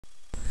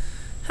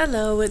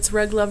Hello, it's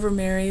Rug Lover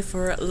Mary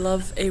for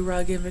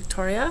Luv-A-Rug in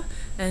Victoria,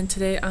 and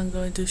today I'm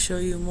going to show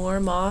you more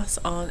moths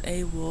on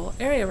a wool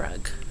area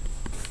rug.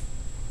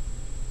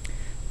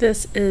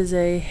 This is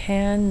a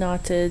hand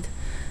knotted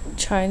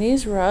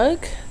Chinese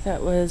rug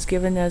that was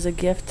given as a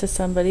gift to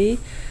somebody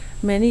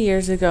many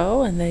years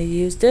ago, and they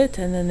used it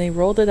and then they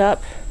rolled it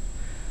up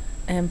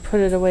and put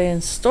it away in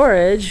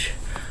storage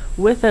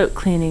without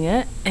cleaning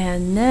it,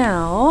 and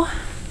now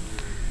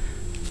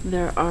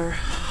there are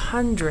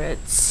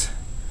hundreds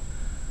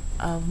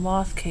of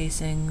moth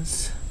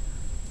casings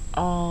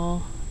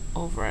all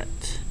over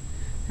it,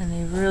 and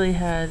they really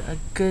had a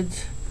good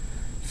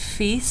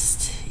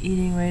feast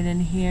eating right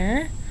in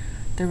here.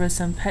 There was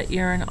some pet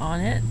urine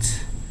on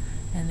it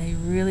and they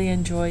really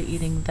enjoy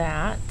eating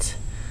that.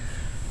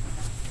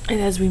 And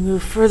as we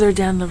move further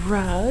down the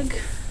rug,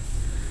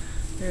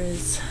 there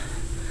is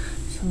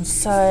some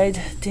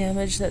side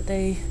damage that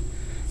they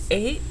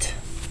ate,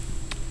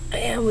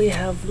 and we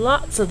have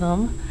lots of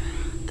them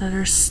that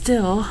are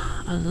still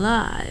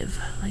alive,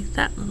 like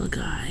that little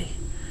guy.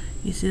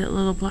 You see that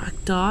little black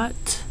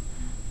dot?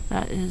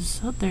 That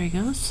is, oh, there he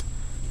goes.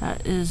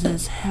 That is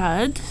his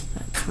head.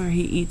 That's where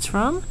he eats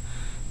from.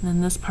 And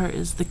then this part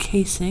is the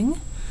casing,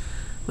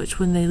 which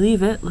when they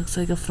leave it, looks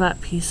like a flat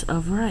piece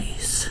of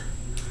rice.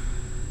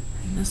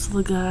 And this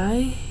little guy,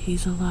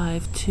 he's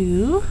alive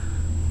too.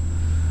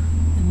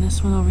 And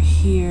this one over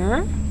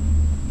here.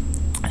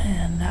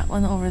 And that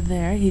one over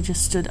there, he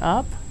just stood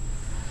up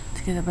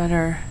to get a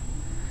better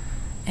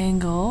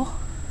angle.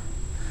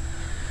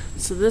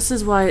 So this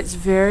is why it's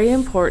very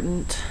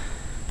important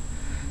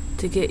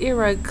to get your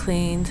rug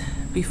cleaned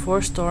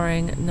before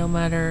storing, no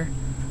matter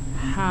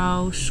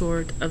how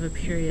short of a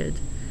period,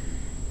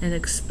 and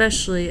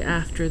especially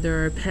after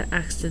there are pet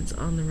accidents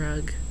on the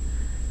rug.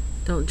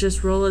 Don't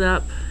just roll it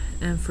up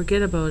and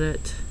forget about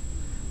it,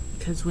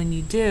 because when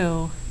you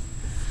do,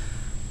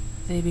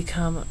 they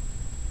become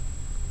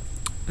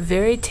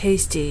very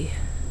tasty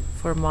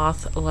for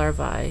moth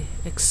larvae,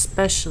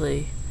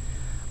 especially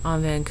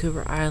on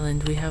Vancouver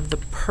Island. We have the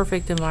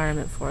perfect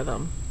environment for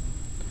them.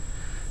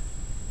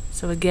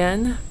 So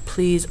again,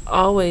 please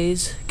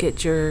always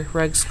get your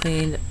rugs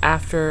cleaned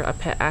after a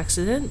pet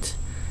accident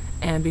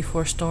and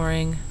before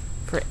storing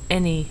for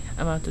any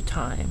amount of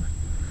time,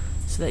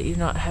 so that you're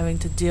not having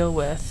to deal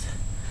with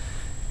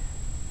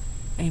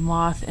a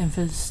moth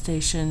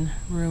infestation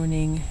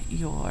ruining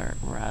your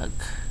rug.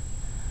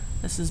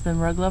 This has been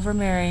Rug Lover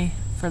Mary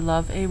for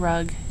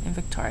Luv-A-Rug in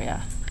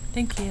Victoria.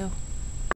 Thank you.